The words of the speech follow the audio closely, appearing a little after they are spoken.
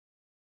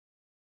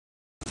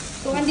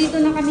So, andito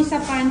na kami sa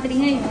pantry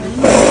ngayon.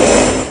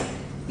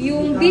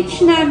 Yung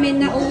beach namin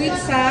na uwi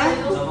sa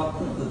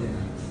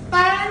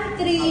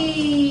pantry.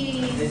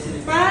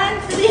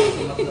 Pantry.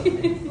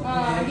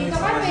 Dito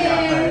kami.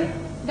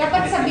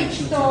 Dapat sa beach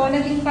to,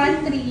 naging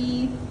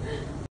pantry.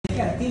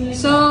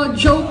 So,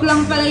 joke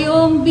lang pala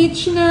yung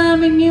beach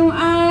namin ngayong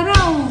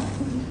araw.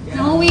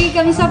 Nauwi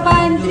kami sa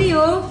pantry,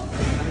 oh.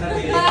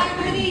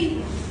 Pantry.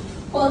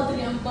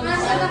 Poultry ang pantry.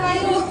 Nasa na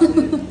kayo?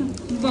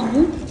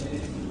 Bango.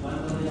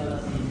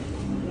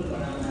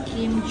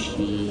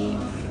 Kimchi.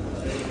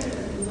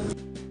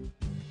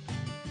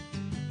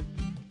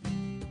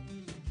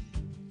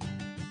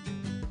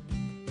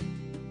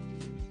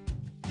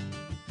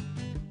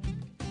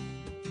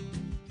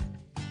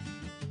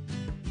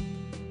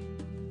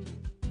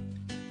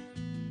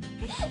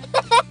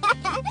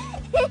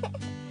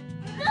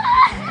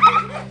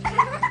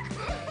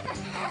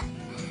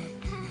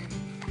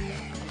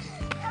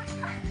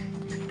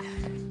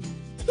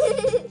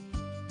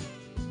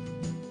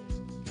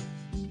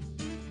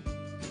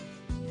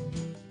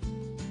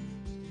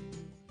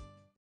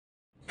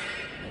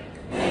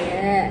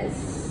 Yes.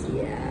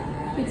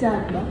 Yeah. Pizza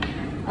Hut ba?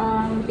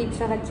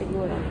 Pizza Hut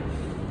siguro.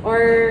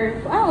 Or,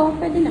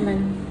 pwede naman.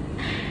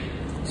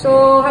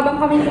 So, habang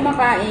kami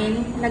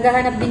kumakain,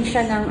 naghahanap din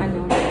siya ng ano.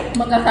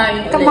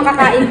 Makakain ulit.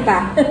 Makakain pa.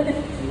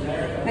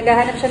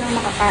 Naghahanap siya ng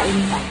makakain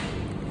pa.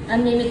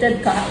 Unlimited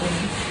kain.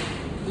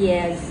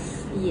 Yes.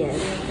 Yes.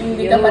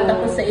 Hindi ka pa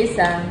tapos sa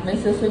isa, may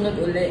susunod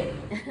ulit.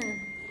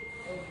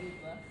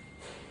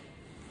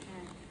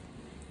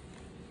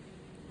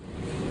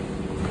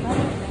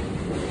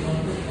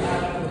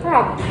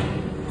 Harap.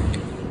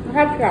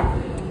 Harap siya.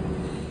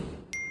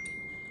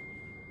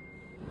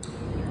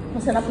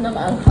 Masarap na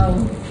maangkaw.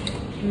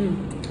 Mm.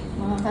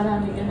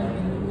 Makakarami ka ng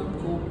inom ng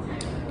Coke.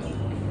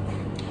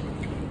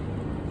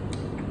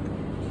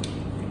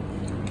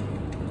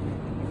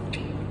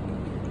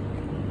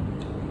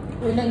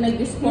 Unang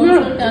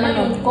nag-sponsor ka na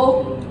yung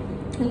Coke.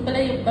 Yung pala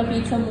yung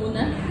pa-pizza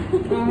muna.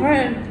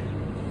 Okay.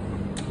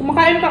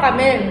 Kumakain pa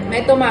kami.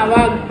 May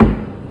tumawag.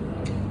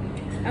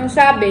 Ang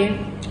sabi,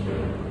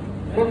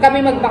 huwag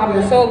kami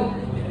magpakabusog.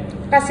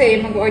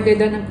 Kasi mag-order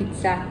daw ng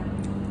pizza.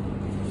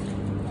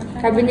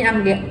 Sabi ni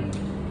Angge.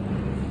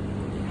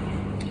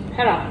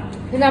 Harap.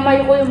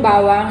 Hinamayo ko yung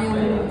bawang, yung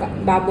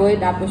baboy,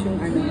 tapos yung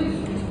ano.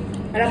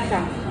 Harap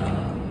siya.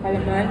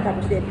 Palaman,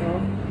 tapos ito.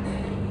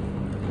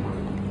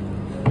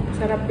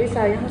 Sarap eh,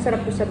 sayang.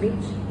 Masarap po sa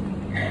beach.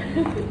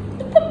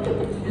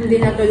 Hindi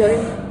natuloy.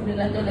 Hindi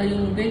na tuloy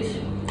yung beach.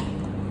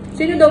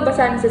 Sino daw ba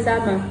sana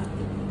sasama?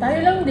 Tayo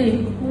lang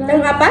din.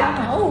 Tayong apat?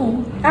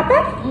 Oo.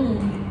 Apat?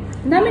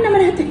 Ang dami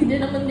naman natin. Hindi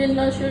naman din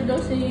na sure daw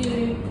si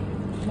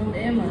Ma'am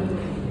Emma.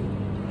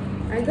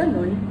 Ay,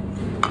 ganun.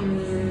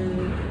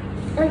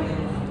 Ay.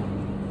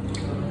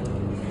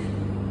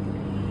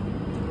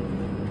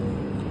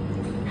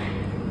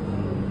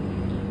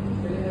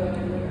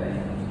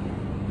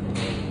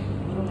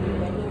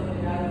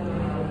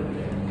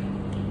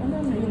 Ano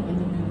na yung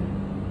ano na?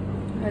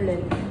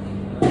 Alin?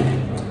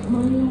 Ano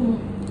yung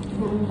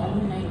buong ano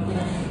na yung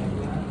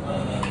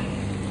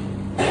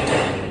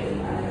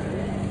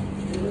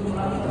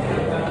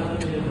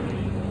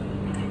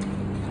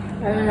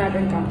Ano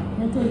natin ka?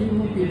 natuloy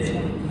mo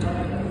pizza.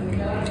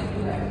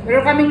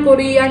 Meron kaming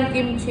Korean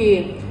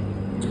kimchi.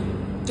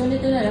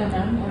 Ganito na lang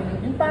ha?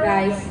 Yung parang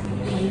Guys,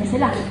 ay na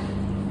sila.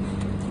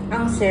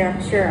 ang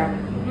syrup.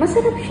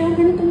 Masarap siya.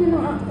 Ganito na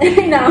lang.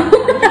 Ay, na.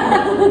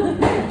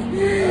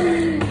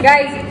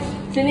 Guys,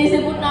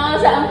 Sinisipot na nga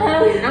sa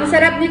anghang. ang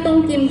sarap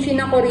nitong kimchi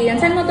na Korean.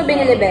 Saan mo to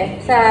binili,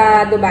 be? Sa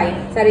Dubai?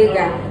 Sa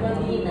Riga?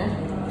 Madina.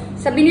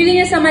 Sa binili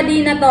niya sa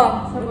Madina to.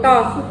 Ito.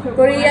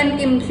 Korean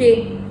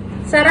kimchi.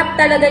 Sarap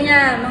talaga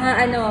niya. Mga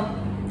ano.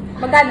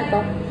 Magkano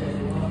to?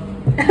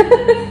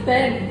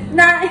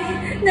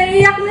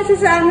 Naiyak na siya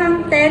sa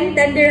anghang 10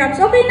 dirhams.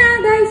 Okay na,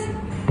 guys.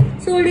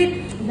 Sulit.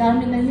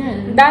 Dami na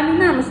yan. Dami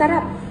na.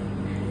 Masarap.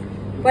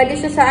 Pwede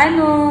siya sa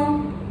ano.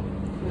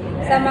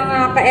 Sa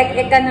mga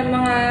kaek-ekan ng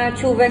mga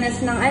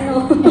chuvanas ng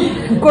ano.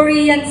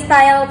 Korean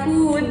style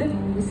food.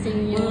 Gusto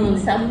niyo yung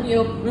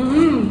samyup.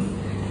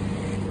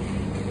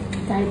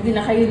 Kahit di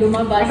na kayo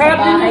lumabas sa Masarap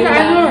din bahay sa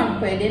lang. ano.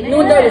 Pwede na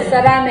Noodles yan. sa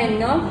ramen,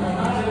 no?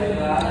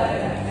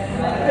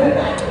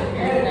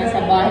 Nasa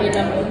bahay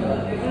lang.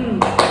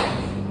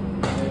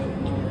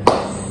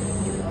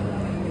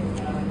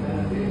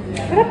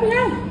 Sarap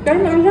niya. Pero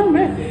maanghang,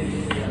 be.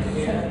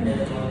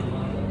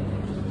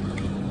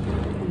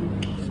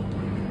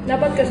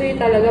 Dapat kasi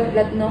talaga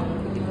flat, no?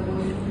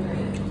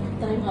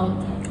 Time out.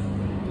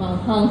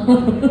 Manghang.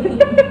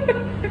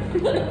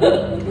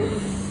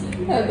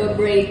 Have a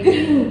break.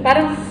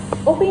 Parang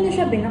okay na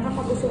siya, be.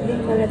 Nakakabusog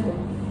din pala to.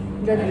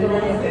 Ganito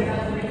lang yun.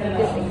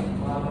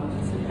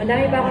 Ang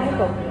dami pa ako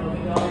nito.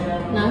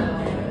 Na?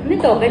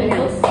 Nito, ganyan.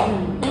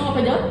 Ano ka pa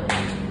dyan?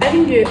 Ay,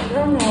 hindi.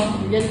 Ano?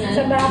 Diyan na?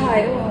 Sa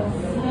bahay, oo.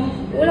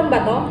 Ulang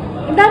ba to?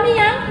 Ang dami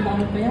yan. Ang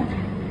dami pa yan.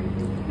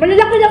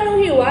 Malalaki lang yung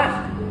hiwa.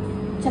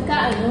 Tsaka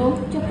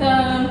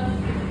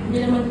hindi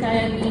naman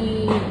kaya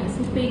ni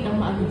si Faith ang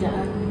maaga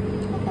dyan.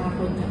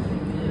 Matakot na.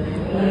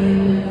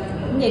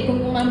 Hindi,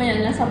 kung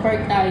mamaya nasa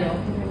park tayo,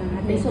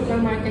 may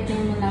supermarket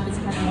yung malapit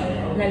sa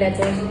kanila. Na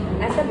lettuce.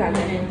 Asa ba?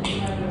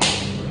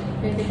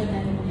 Pwede ko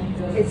tayo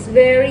mag-enjoy. It's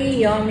very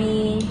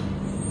yummy.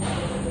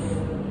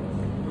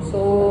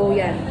 So,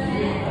 yan.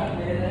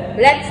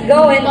 Let's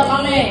go and Dito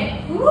kami.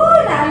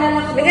 Naalala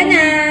ko. Bika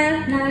na.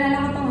 Naalala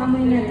ko tong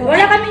amoy na to.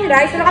 Wala kaming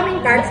rice, wala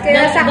kaming carbs,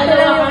 kaya sakto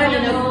lang yung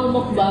ano.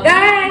 Mukbang.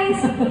 Guys!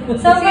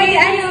 So, for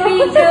this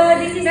video,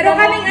 this is Meron the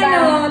kaming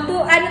mukbang.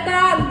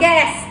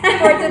 guest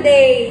for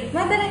today.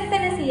 Magtanong ka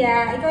na siya.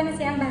 Ikaw na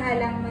siya ang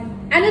bahalang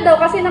Ano daw,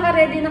 kasi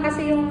naka-ready na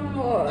kasi yung,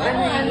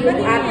 yung Ba't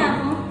app. niya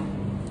ako?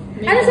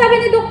 Ano sabi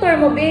ni doktor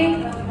mo, Be?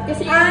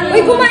 Kasi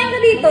Uy, kumain ka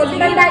dito.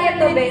 Diet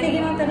to, Be. Sige,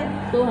 magtanong.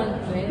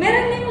 200.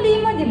 Meron din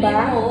limo, di ba?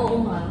 Oo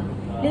nga.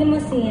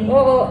 Limousine.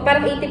 Oo,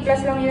 parang 80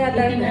 plus lang yun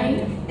ata.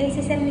 89. Ay, si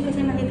Sam, hindi ko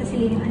siya makita si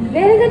limo. Ano?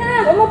 Very ka na.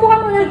 Umupo ka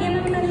muna. Sige,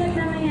 mamaya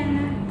mamaya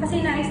na. Kasi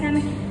naayos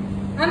namin.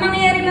 Ang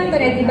mangyayari lang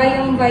to, di ba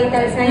yung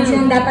vital signs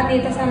yung dapat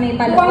dito sa may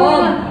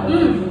paloob.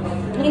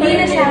 Hindi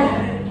na siya.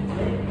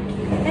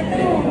 Ito.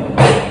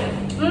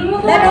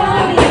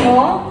 Dalawang limo.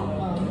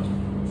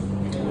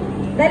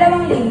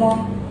 Dalawang limo.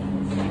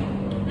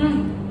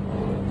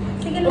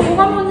 Sige, Umupo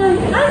ka muna.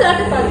 Ah,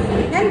 dati pa.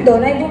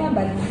 nandun, ay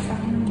bumabal.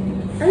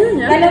 Ayun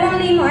niya. Dalawang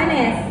limo,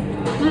 Anes.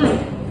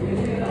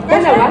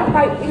 Dalawa?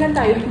 Ilan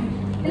tayo?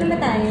 Ilan ba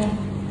tayo?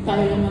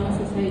 Tayo lang naman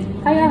sa side.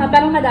 Kaya nga,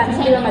 parang madami.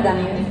 Hindi lang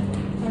madami yun.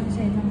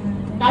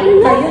 Tayo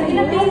Tayo, lang.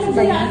 ilang pesos ba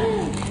yan?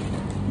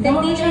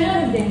 Temptation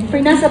ko din.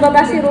 Pero nasa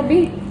baba si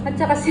Ruby. At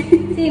saka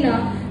Sino?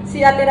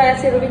 si Ate Raya,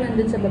 si Ruby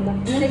nandun sa baba.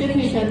 Anong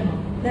technician mo?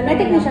 May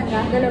technician ka?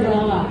 Dalawa.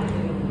 Dalawa.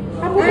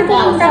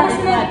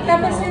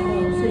 Tapos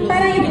yung,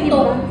 para yung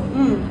iba.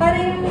 Para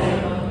yung,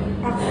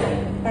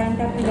 parang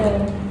tatlo.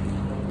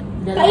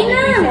 Kain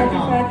na! Si Ate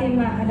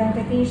Fatima, Adang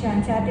Technician,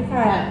 si Ate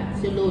Fat,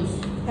 Si Luz.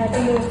 si Ate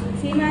Luz,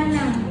 si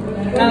Manang.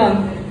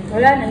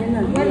 Wala na, yun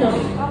na. Walo.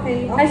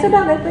 Okay. Ay, sa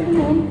bagay, pwede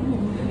mo yun.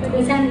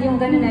 Isang yung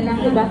gano'n na lang.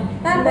 Diba?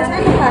 Tapos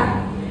ano pa?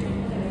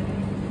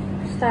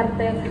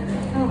 Starter.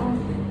 Oo.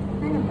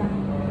 Ano pa?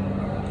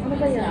 Ano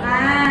ba yan?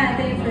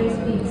 Ito yung first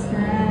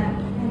pizza.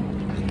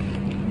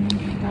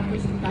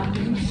 Tapos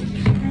toppings.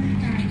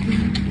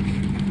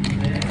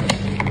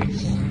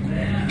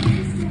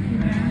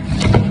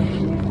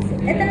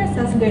 Ito na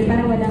sauce girl,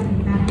 para walang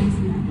toppings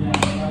na.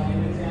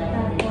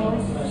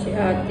 Tapos, Si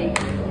Ate.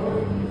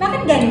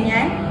 bakit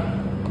ganyan?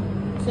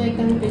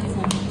 Second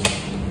pizza.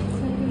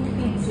 Second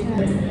pizza.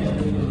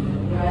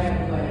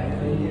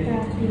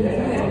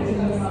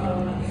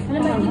 Ano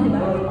ba yun, diba?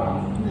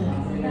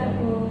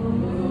 Tapos,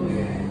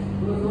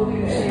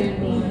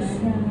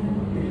 pizza.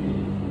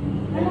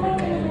 Ano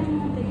kaya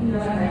yung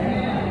technician?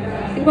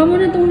 Tignan mo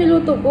na itong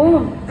niluto ko.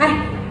 Ay,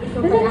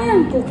 ikaw Ano pala yan?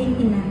 ang cooking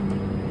ina.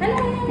 Ano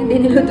kaya? Hindi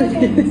niluto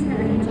din.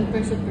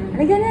 Super.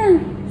 Halika na.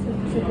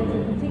 Sige.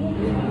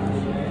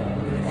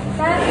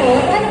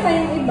 Tapos, ano pa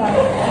yung iba?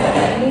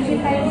 Leafy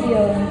files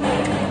yun.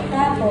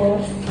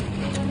 Tapos,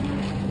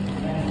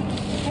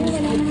 ano ba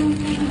naman?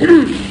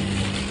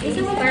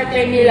 Isang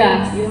starter nila.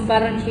 Yung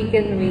parang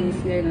chicken wings.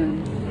 Gano'n.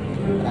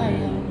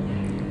 Tayo.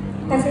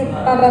 Kasi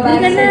pababa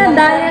Halika na,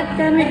 diet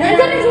kami.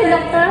 Nandiyan na si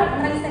Doktor.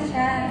 Umalis na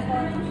siya.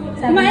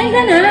 Kumain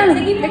ka na.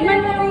 Sige, Tikman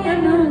mo ko yan.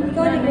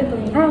 Ikaw nagluto.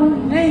 Oo,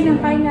 ngayon na,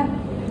 kain na.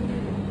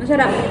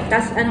 Masarap.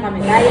 Tapos ano kami,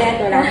 diet,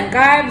 wala kang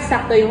carbs,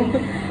 sakto yung...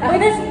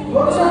 Pwede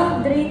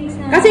soft drinks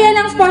na. Kasi yan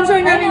ang sponsor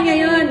namin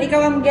ngayon.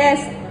 Ikaw ang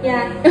guest.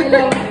 Yeah,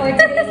 hello. For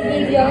today's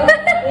video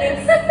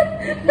is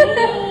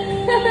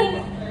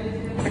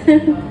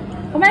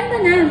Kumain ka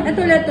na.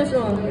 Ito, lettuce,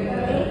 oh.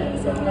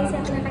 so, kasi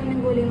ako nakain ng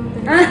gulay mong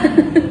tunay. Ah.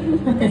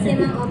 Kasi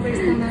mga offers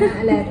ng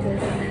mga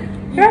lettuce.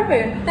 Sarap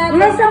eh. Tapos,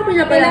 Mas ang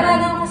pinapala.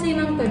 tinawagan ko si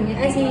Mang Tonya.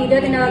 Ay, si Ido,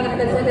 tinawagan ko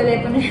talaga sa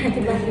telepono niya.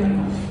 Diba?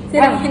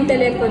 Sira yung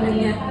telepono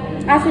niya.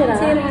 Ah, sira?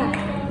 Sira.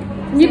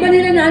 Hindi pa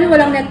nila na ano,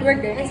 walang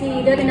network eh. Ay, si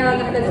Ido,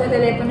 tinawagan ko talaga sa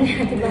telepono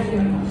niya. Diba?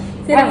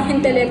 Sira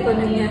yung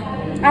telepono niya.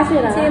 Ah,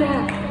 sira? Sira.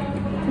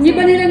 Hindi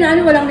pa nila na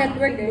ano, walang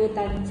network eh.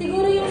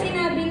 Siguro yung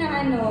sinabi na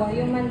ano,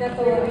 yung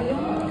mandatory,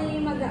 yung may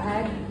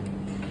mag-a-add.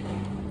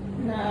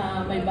 Na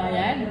may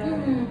bayad.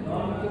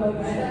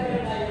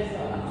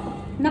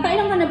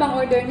 Nakailang ka na bang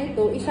order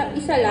nito?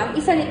 Isa lang?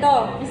 Isa nito?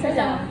 Isa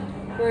lang.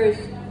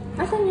 First.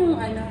 Asan yung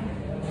ano?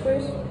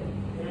 First?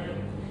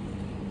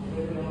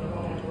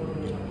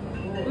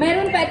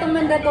 Meron pa itong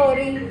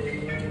mandatory.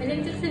 Alam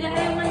sila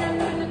ayaw nga namin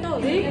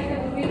mandatory.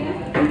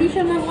 Hindi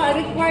siya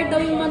maka-require daw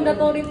yung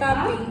mandatory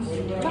toppings.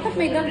 Bakit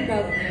may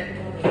dagdag?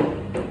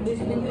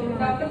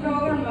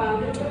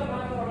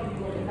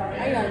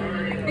 Ayan.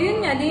 Ayun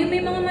nga, di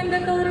may mga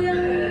mandatory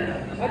ang...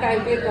 O tayo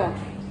dito.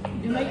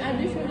 Yung may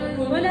additional.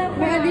 Wala pa.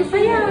 May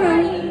additional.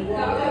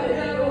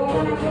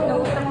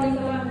 Nautang din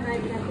ko ang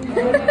card natin.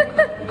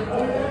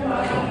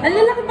 Ang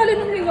lalaki pala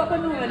nung hiwa ko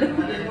nung ano,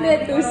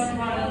 lettuce.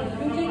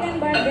 Yung chicken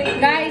burger.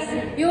 Guys,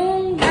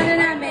 yung ano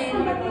namin,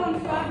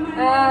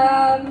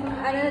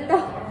 ano na to,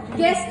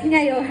 guest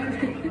ngayon.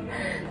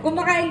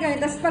 Kumakain kami,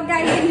 tapos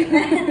pagkain.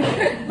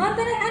 Mga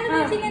tanong, ano ba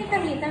chicken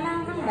kahita?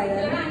 Makakang ba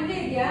yun?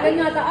 Yan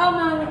yata,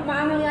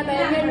 maangang yata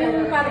yan. Yan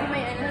yung parang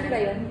may ano ba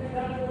yun?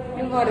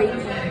 Yung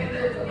orange.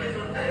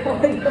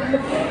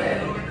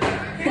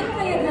 Ano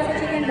kayo nasa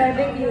chicken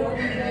barbecue?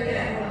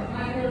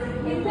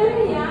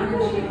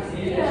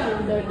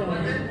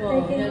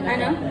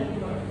 Ano?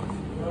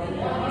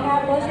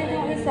 Tapos yun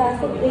yung isa,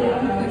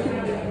 Supreme.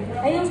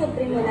 Ay, yung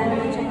Supreme wala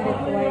naman siyang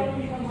required.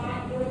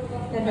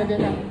 Ganda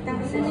lang.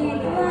 Tapos ano yun?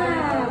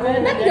 Wow!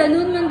 Ba't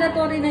ganun?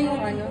 Mandatory na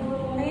yung ano?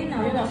 Ayun na.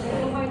 Ayun na.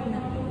 Required na.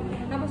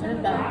 Tapos Ano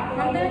ba?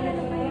 magdala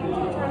pa yun.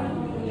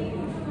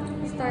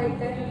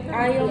 Starter.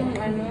 Yung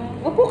ano?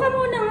 Upo ka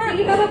muna nga.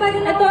 Sige, bababa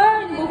din ako. Ito,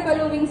 yung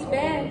buffalo wings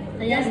bed.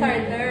 Ayan.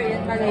 Starter.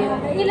 Yan pala yun.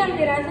 Okay, ilang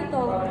piraso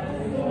to?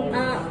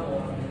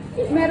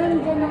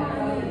 Meron dyan ng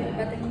ano.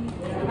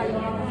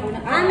 Nakalimutan ko na.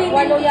 May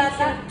 8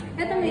 yata.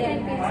 Ito may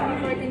 10 pieces,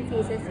 14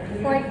 pieces.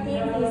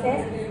 14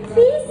 pieces?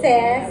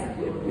 Pieces?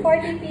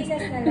 14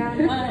 pieces na lang.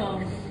 Ano?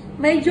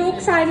 May joke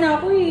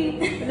sana ako eh.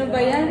 Ano ba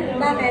yan?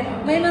 Bakit?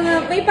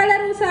 May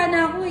palaro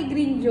sana ako eh.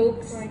 Green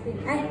jokes.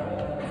 14. Ay,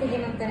 sige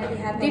ma'am, kanati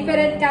happy.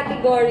 Different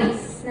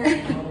categories.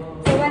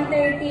 So,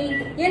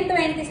 130. Yun,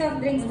 20 soft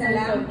drinks na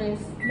lang.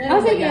 Oh,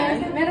 sige.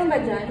 Meron ba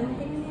dyan?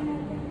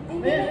 Ay,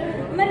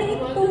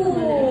 maliit to.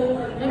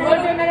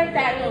 Nag-order na lang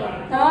tayo.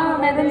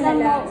 Meron lang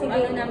Dala. po. Sige.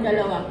 Ano ng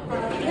dalawa?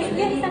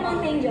 Yung isa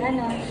Mountain Dew,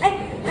 ano? Ay,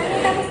 ano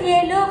tapos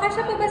yellow?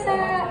 Kasya pa ba sa...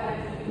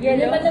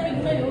 Hindi malamig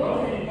na yun.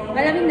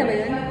 Malamig na ba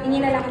yun? Hingi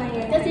na lang ng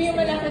yellow. Kasi yung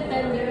malakad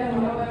tayo.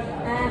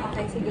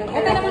 Okay, sige.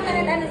 Ito naman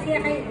na ano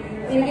siya kay...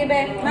 Sige,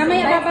 be.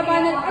 Mamaya bababa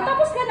na.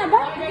 Tapos ka na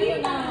ba?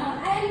 Ay,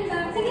 alin ba?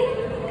 Sige.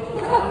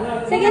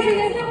 Sige,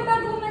 sige. Sige, ako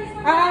bago umalis mo.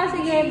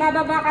 Sige.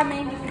 Bababa kami.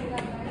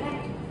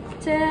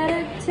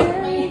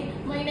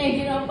 May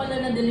naiginaw pala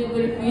na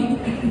delivery fee.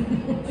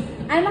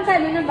 Ay,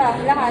 magkano na ba?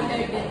 Lahat?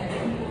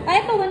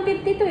 Ay, ito.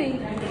 150 to eh.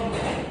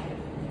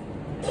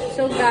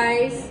 So,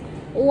 guys,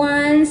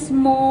 one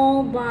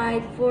small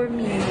bite for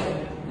me.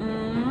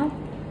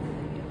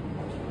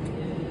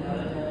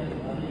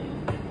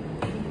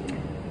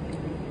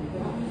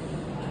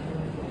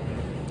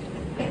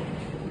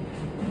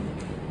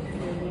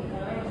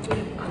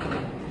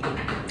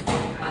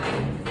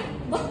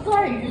 Ba't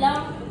card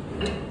lang?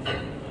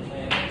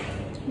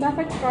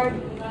 Bakit card?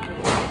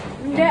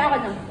 Hindi, ako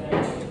na.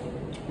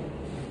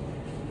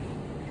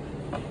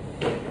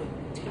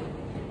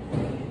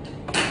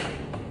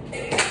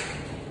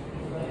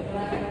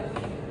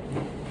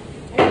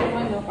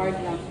 Card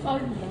lang.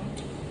 Card lang.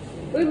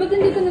 Uy, ba't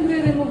hindi ka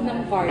nagre-remove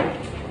ng card?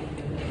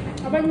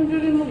 Kapag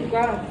nagre-remove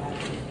ka.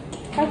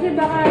 Kasi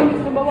baka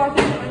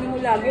nabawasan yung ano mo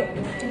lagi.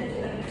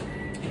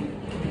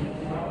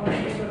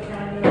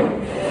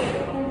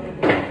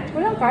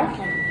 Walang card?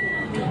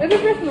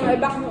 I-refresh mo,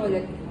 i-back mo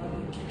ulit.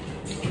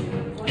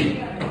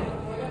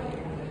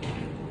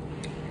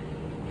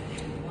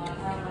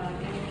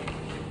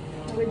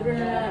 Withdraw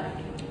na.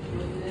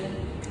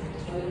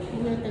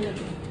 Wala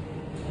talaga.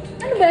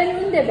 Ano ba yun?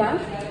 Hindi ba?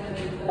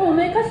 Oh,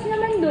 may cash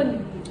naman dun.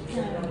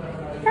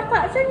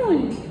 Saka, saan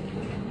yun?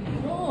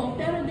 Oo,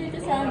 pero dito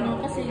sa ano,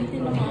 kasi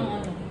hindi naman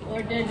ano,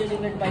 order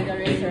delivered by the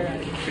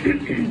restaurant.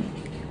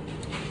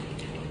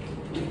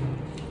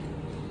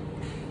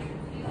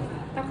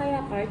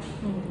 Kaya card?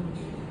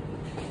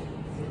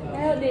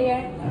 Ayaw,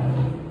 dear.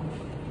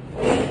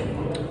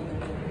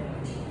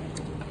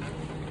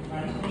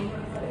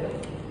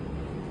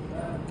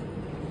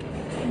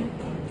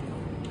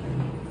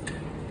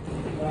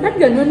 Ba't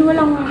ganun?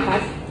 Walang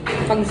cash?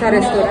 Pag sa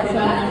restaurant?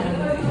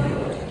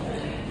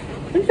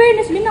 In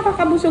fairness, din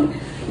nakakabusog.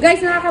 Guys,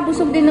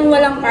 nakakabusog din ng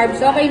walang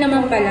carbs. Okay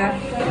naman pala.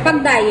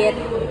 Pag diet.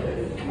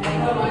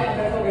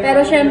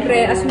 Pero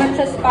syempre, as much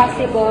as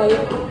possible,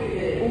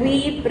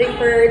 we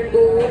prefer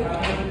to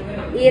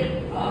eat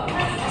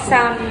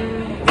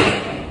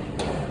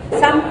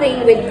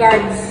something with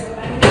carbs.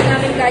 Hindi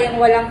namin kayang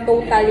walang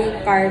totally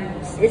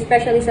carbs.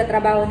 Especially sa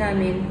trabaho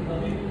namin.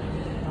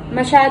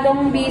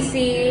 Masyadong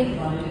busy.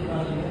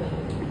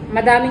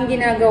 Madaming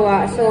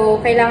ginagawa.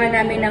 So, kailangan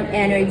namin ng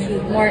energy.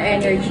 More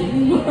energy.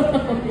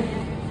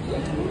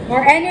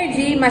 More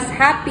energy, mas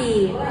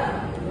happy.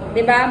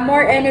 Diba?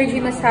 More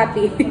energy, mas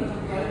happy.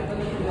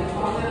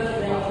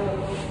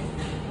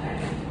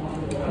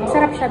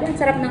 Masarap siya. Ang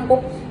sarap ng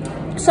cook.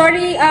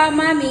 Sorry,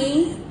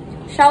 Mami.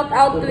 Shout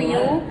out to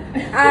you.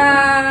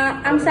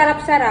 Ang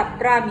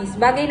sarap-sarap. Promise.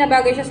 Bagay na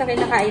bagay siya sa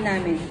kinakain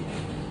namin.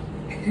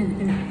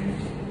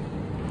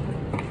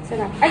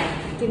 Sarap. Ay!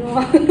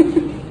 Kinuha.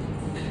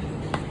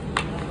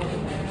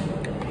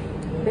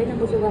 Bay,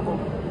 nabusog ako.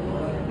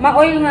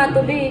 Ma-oil nga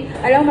to, be.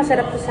 Alam mo,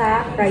 masarap to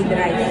sa fried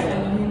rice.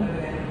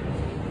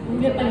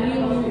 Hindi pag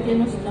yung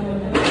kinusta mo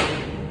na.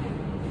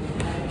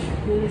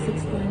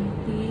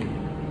 620.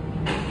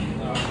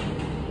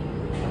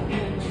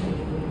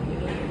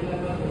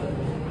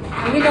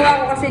 Ang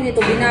ginawa ko kasi nito,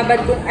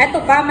 binabad ko.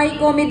 Eto pa, may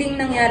comedy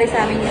nangyari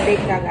sa amin ni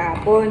Faith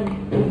kagapon.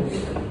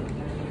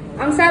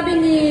 Ang sabi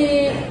ni,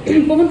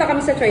 pumunta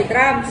kami sa Choy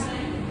Trams.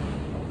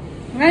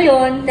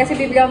 Ngayon, kasi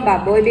bibili ang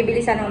baboy,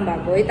 bibili sana ang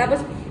baboy. Tapos,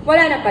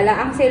 wala na pala.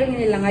 Ang sale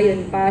nila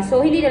ngayon pa.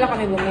 So, hindi nila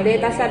kami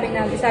bumili. Tapos sabi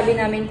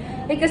namin,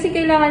 kasi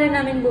kailangan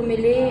na namin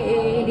bumili.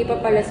 Hindi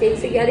pa pala sale.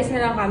 Sige, alis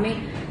na lang kami.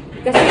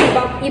 Kasi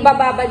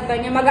ibababad pa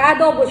niya.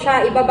 Mag-adobo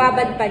siya,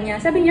 ibababad pa niya.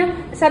 Sabi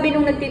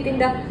nung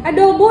nagtitinda,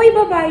 adobo,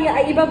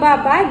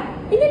 ibababad.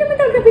 Hindi naman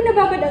talaga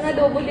binababad ang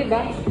adobo, di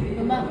ba?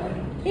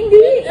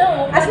 Hindi.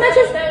 As much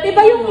as, di ba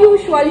yung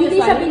usual,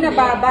 hindi siya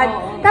binababad.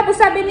 Tapos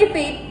sabi ni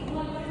Faith,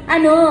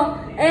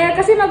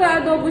 kasi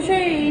mag-adobo siya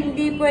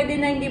hindi pwede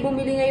na hindi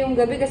bumili ngayong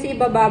gabi kasi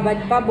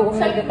ibababad pa buong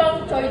Sa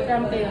ibang choy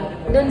tram kayo?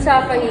 doon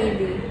sa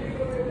Fahidi.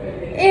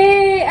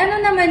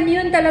 Naman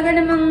yun, talaga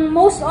namang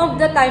most of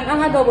the time,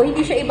 ang adobo, hindi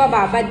siya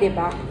ibababad, di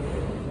ba?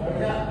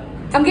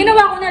 Ang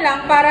ginawa ko na lang,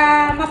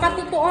 para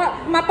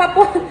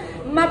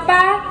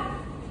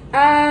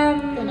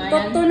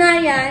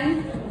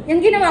tutunayan, yung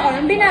ginawa ko,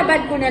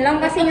 binabad ko na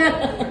lang, kasi nga,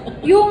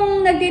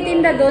 yung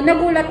nagtitinda doon,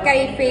 nagulat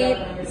kay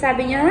Faith,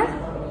 sabi niya,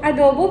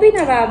 adobo,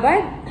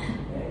 binababad?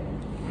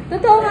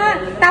 Totoo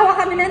nga, tawa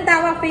kami ng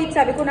tawa, Faith,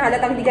 sabi ko,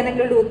 halatang hindi ka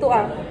nagluluto,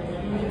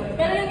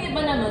 Pero yung iba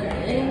naman,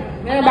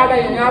 may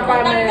bagay nga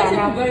para kasi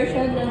malaman.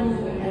 version ng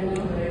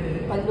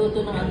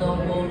pagluto ng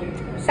adobo.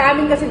 Sa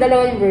amin kasi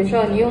dalawa yung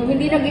version. Yung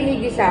hindi na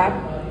ginigisa,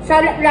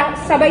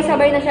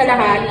 sabay-sabay na siya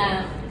lahat.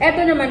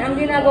 Eto naman, ang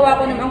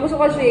ginagawa ko naman, ang gusto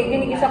ko kasi,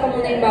 ginigisa ko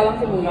muna yung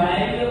bawang sibuyas.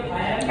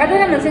 Eto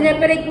naman,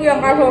 sineperate ko yung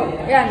kaso,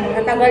 yan,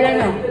 natagalan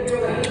na.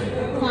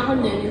 Sa akin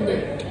din, hindi.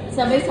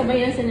 Sabay-sabay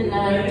yan sila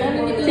lahat.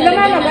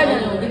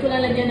 Hindi ko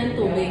lalagyan ng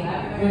tubig.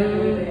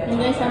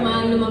 Hanggang sa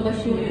lumabas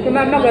yung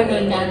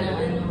mantika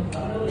na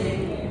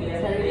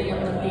sarili ng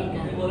mantika.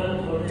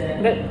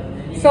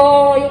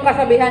 So, yung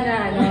kasabihan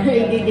na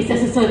Igigisa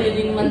sa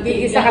sariling mantika.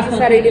 Igigisa ka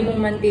sa sarili mong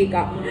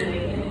mantika.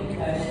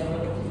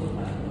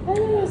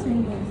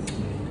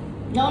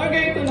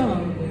 Na-order ko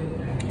naman.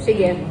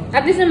 Sige.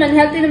 At least naman,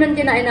 healthy naman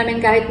kinain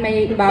namin kahit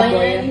may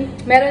baboy.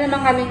 Meron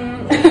naman kaming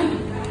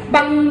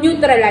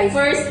pang-neutralize.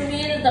 First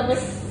meal, tapos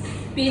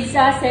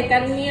pizza,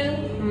 second meal.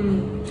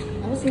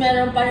 Tapos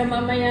meron pa rin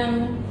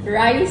mamayang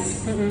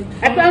rice.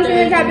 At ang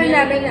sinasabi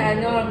namin na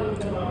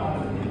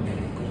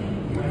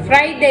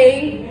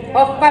Friday,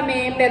 off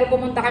kami, pero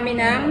pumunta kami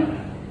ng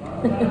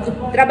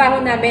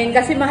trabaho namin.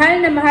 Kasi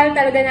mahal na mahal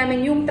talaga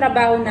namin yung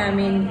trabaho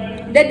namin.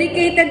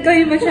 Dedicated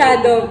kami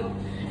masyado.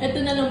 Ito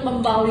na lang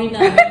pambawi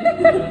namin.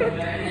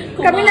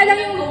 Kami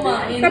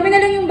na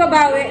lang yung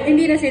babawi,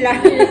 hindi na sila.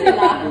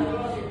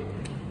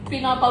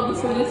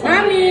 Pinapabusuli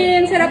sa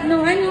Mami, sarap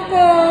nung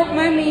ko,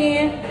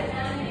 Mami.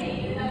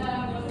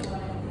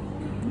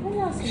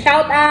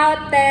 Shout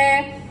out,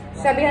 te.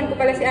 Sabihan ko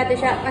pala si Ate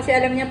Sha, kasi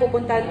alam niya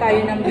pupunta tayo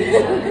ng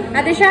beach.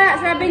 Ate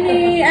Sha, sabi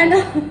ni,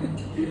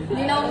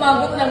 hindi na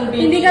umabot ng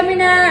beach. Hindi kami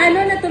na,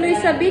 natuloy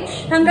sa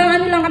beach.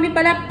 Hanggang lang kami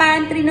pala,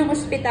 pantry ng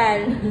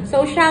ospital.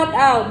 So, shout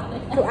out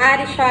to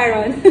Ate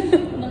Sharon.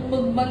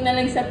 Nagbugbang na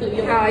lang sa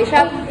tuyo.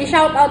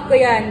 I-shout out ko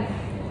yan.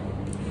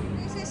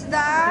 This is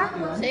the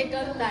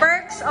Second time.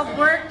 perks of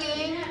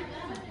working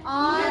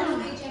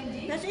on...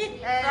 That's it.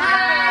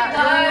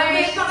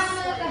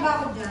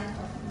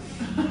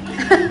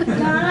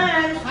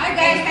 Hi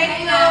guys,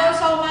 thank you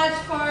so much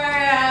for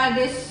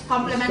this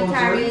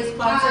complimentary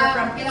sponsor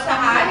from Pizza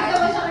Hut.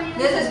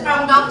 This is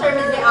from Dr.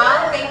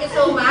 Mizial. Thank you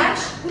so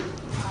much.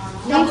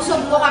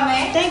 Nabusog po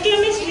kami. Thank you,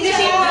 Miss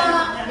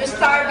We're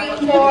starving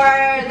for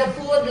the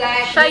food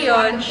like Siya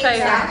yun.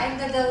 I'm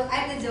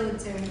the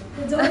dozer.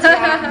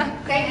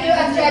 Thank you,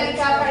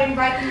 Angelica, for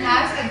inviting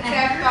us. And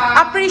Chef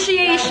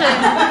Appreciation.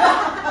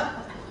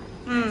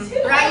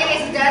 Raya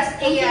is just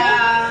a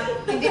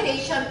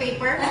invitation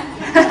paper.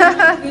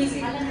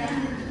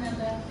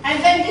 And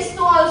then these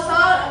two also,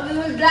 we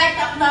would like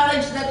to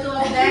acknowledge the two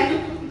of them.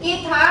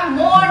 Eat, ha?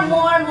 More,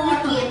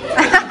 eat.